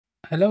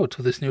Hello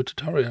to this new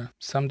tutorial.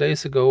 Some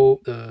days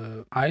ago,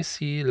 the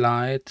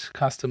ICLight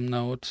custom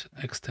node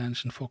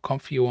extension for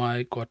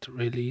ComfyUI got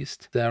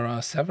released. There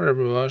are several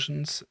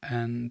versions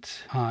and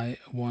I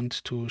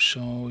want to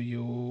show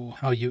you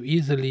how you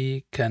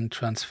easily can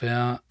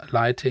transfer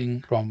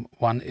lighting from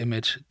one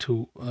image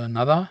to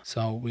another.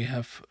 So we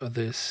have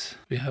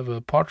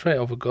a portrait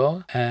of a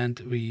girl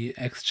and we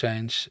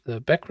exchange the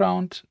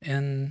background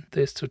in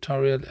this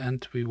tutorial,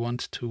 and we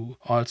want to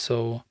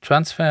also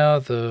transfer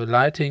the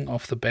lighting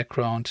of the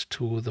background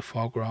to the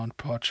foreground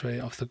portrait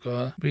of the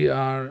girl. We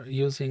are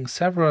using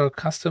several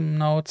custom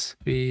nodes.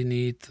 We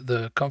need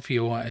the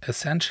ComfyUI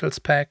Essentials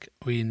pack.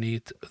 We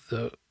need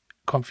the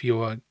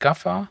ComfyUI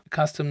Gaffer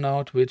custom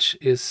node, which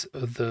is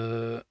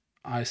the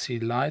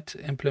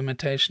ICLight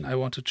implementation I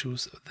want to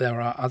choose. There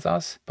are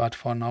others, but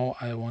for now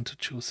I want to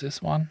choose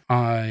this one.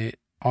 I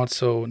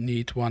also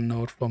need one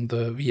node from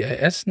the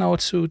VAS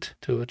node suite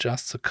to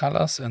adjust the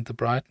colors and the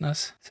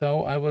brightness.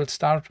 So I will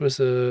start with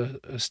a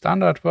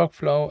standard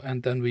workflow,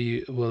 and then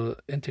we will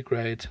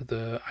integrate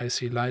the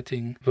IC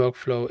lighting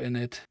workflow in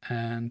it.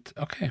 And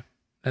okay,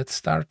 let's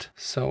start.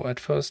 So at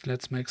first,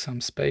 let's make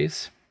some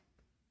space.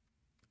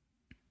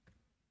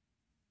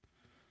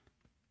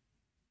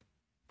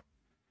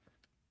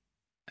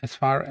 As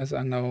far as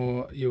I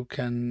know, you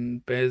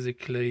can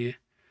basically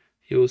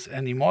use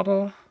any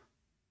model.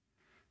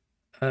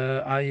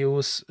 I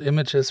use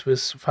images with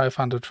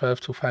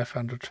 512 to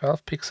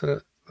 512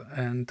 pixel,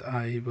 and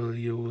I will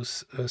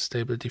use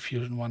Stable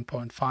Diffusion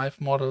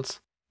 1.5 models.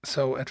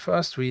 So at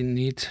first we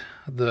need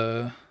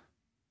the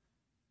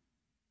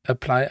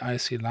Apply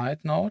ICLight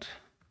node.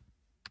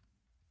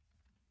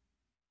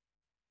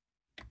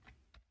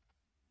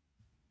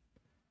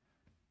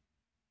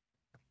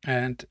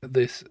 And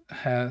this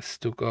has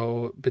to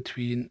go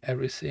between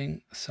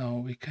everything, so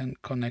we can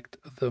connect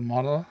the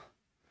model,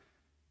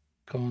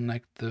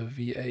 connect the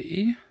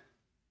VAE,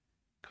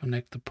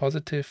 connect the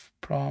positive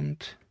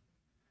prompt,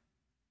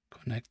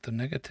 connect the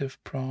negative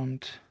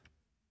prompt,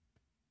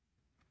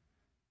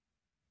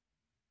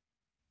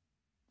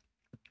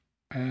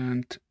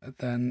 and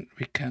then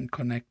we can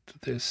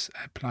connect this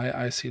Apply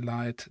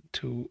ICLight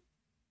to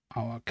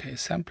our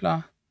case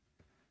sampler.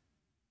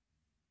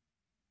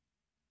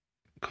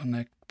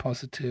 Connect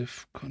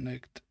positive,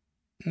 connect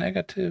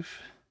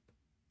negative,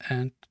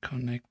 and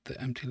connect the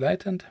empty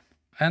latent.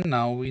 And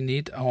now we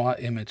need our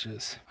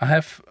images. I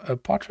have a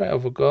portrait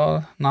of a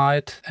girl,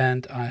 night,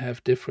 and I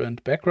have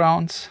different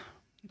backgrounds.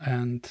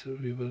 And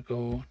we will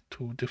go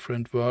to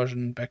different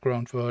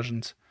background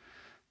versions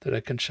that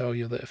I can show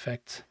you the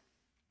effects.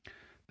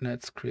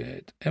 Let's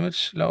create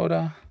image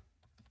loader.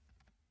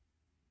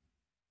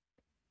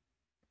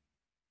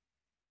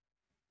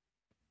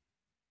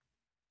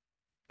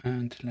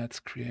 And let's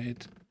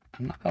create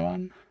another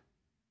one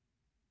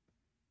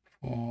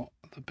for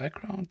the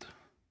background.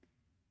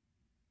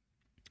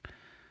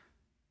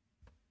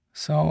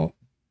 So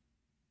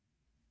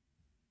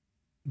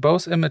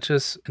both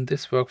images in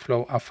this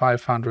workflow are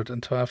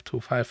 512 to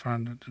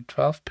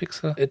 512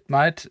 pixel. It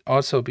might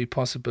also be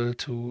possible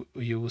to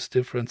use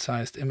different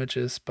sized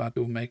images, but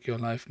to make your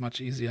life much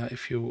easier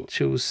if you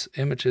choose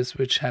images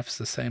which have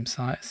the same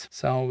size.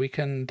 So we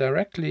can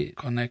directly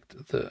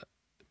connect the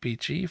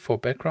BG for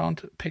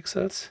background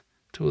pixels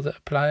to the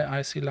Apply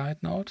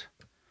ICLight node.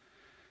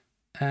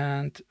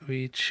 And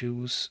we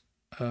choose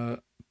a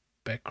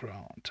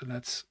background.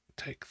 Let's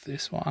take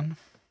this one.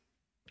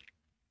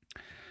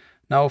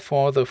 Now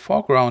for the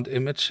foreground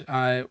image,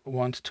 I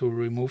want to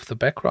remove the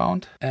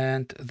background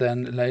and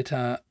then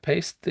later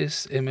paste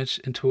this image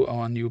into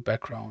our new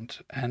background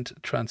and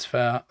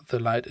transfer the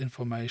light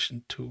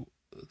information to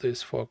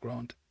this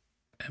foreground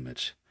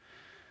image.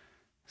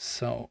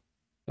 So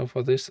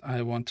for this,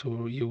 I want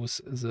to use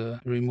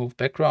the Remove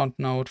Background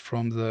node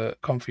from the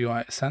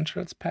ComfyUI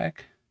Essentials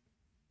pack.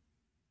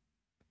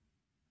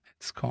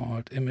 It's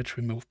called Image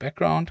Remove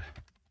Background.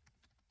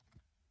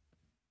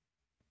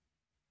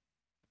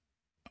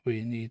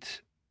 We need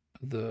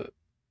the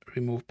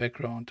Remove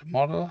Background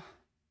model.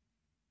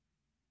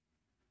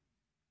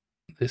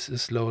 This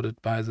is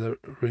loaded by the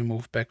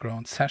Remove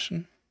Background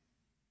session.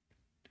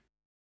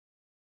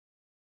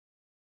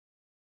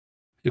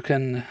 You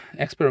can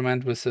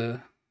experiment with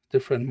the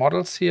different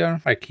models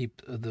here. I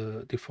keep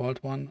the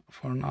default one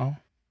for now.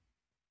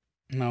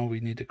 Now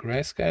we need a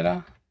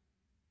grayscaler.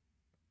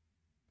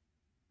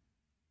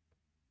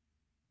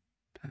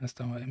 Paste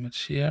our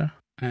image here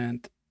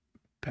and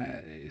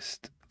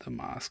paste the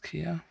mask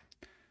here.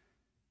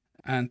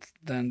 And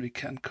then we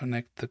can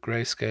connect the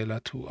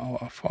grayscaler to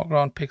our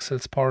foreground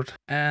pixels port.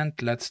 And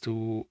let's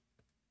do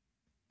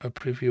a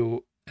preview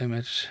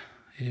image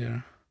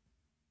here.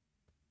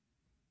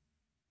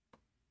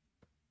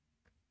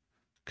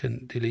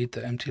 Can delete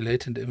the empty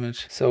latent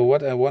image. So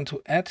what I want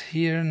to add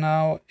here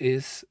now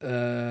is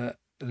a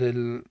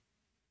little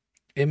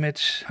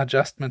image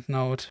adjustment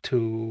node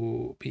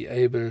to be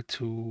able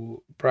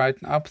to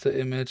brighten up the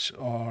image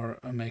or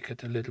make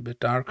it a little bit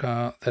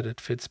darker, that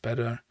it fits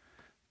better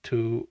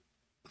to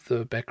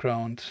the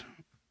background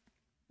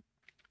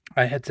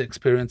I had the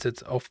experience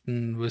that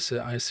often with the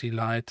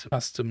ICLight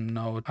custom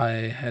node,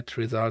 I had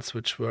results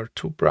which were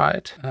too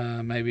bright.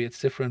 Maybe it's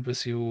different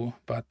with you,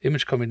 but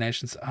image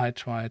combinations I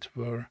tried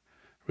were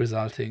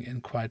resulting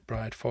in quite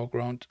bright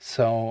foreground.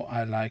 So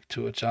I like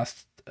to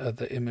adjust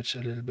the image a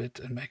little bit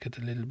and make it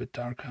a little bit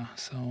darker.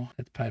 So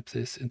let's pipe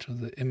this into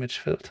the image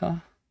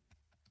filter.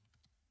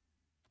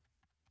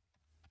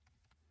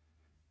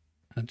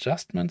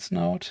 Adjustments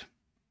node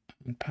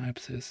and pipe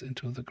this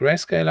into the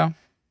grayscaler.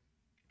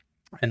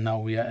 And now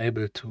we are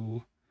able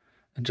to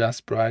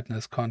adjust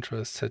brightness,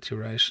 contrast,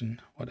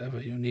 saturation,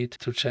 whatever you need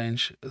to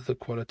change the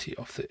quality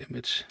of the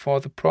image.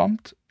 For the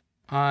prompt,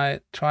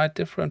 I tried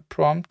different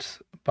prompts,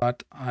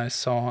 but I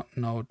saw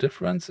no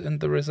difference in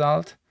the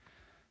result.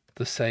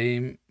 The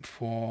same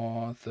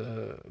for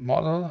the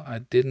model. I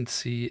didn't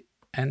see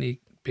any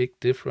big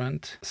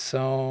difference.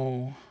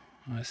 So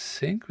I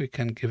think we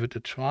can give it a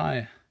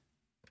try.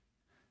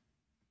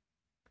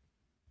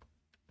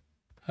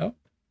 Oh,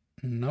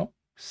 no.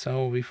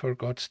 So we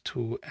forgot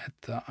to add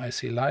the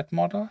ICLight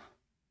model.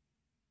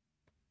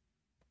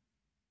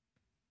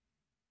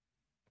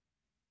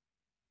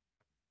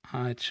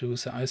 I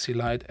choose the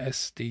ICLight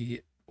as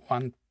the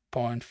 1.5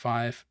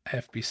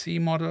 FBC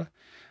model.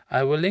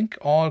 I will link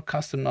all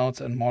custom nodes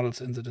and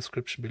models in the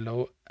description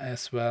below,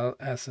 as well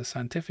as the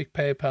scientific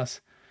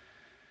papers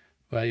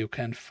where you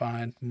can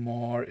find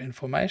more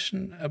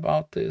information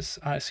about this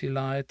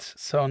ICLight.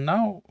 So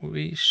now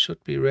we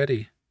should be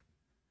ready.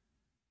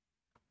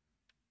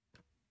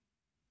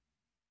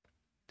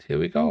 Here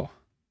we go.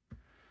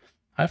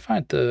 I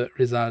find the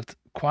result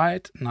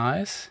quite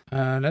nice.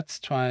 Let's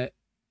try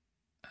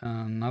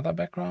another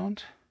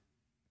background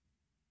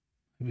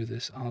with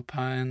this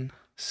alpine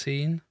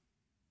scene.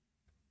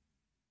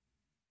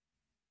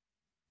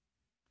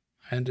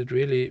 And it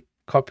really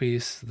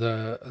copies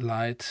the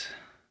light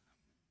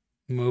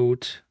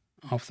mood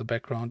of the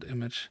background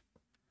image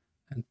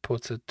and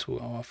puts it to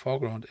our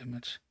foreground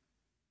image.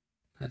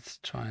 Let's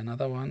try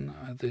another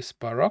one, this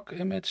Baroque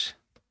image.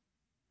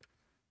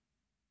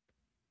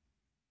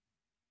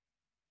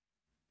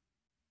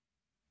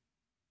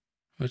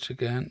 Which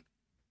again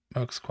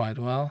works quite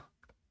well.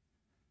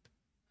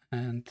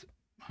 And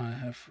I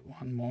have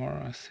one more,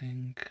 I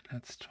think.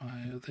 Let's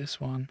try this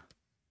one.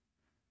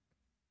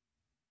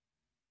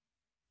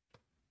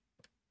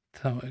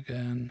 So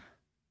again,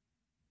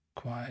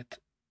 quite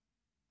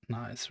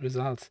nice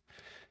results.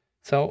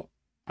 So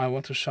I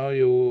want to show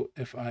you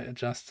if I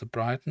adjust the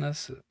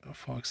brightness.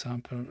 For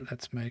example,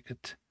 let's make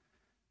it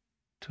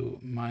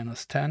to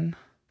 -10.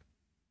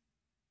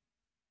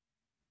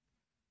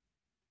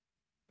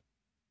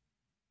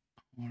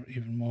 Or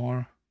even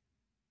more.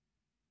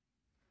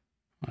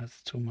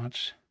 That's too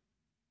much.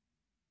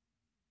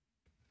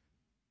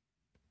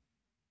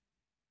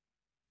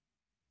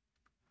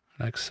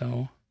 Like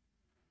so.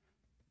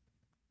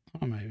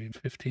 Or maybe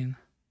 15.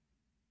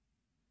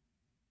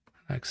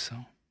 Like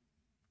so.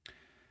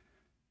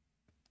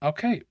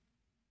 Okay.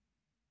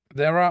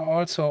 There are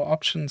also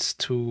options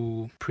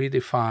to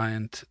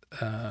predefined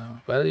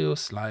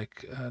values,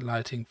 like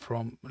lighting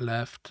from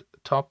left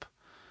top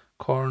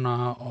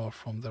corner or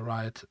from the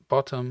right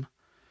bottom.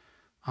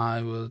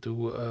 I will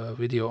do a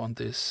video on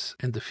this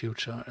in the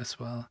future as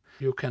well.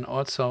 You can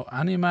also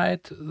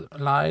animate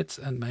lights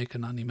and make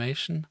an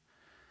animation.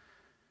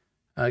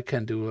 I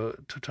can do a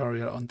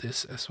tutorial on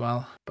this as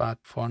well, but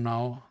for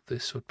now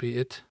this should be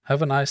it.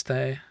 Have a nice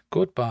day.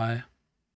 Goodbye.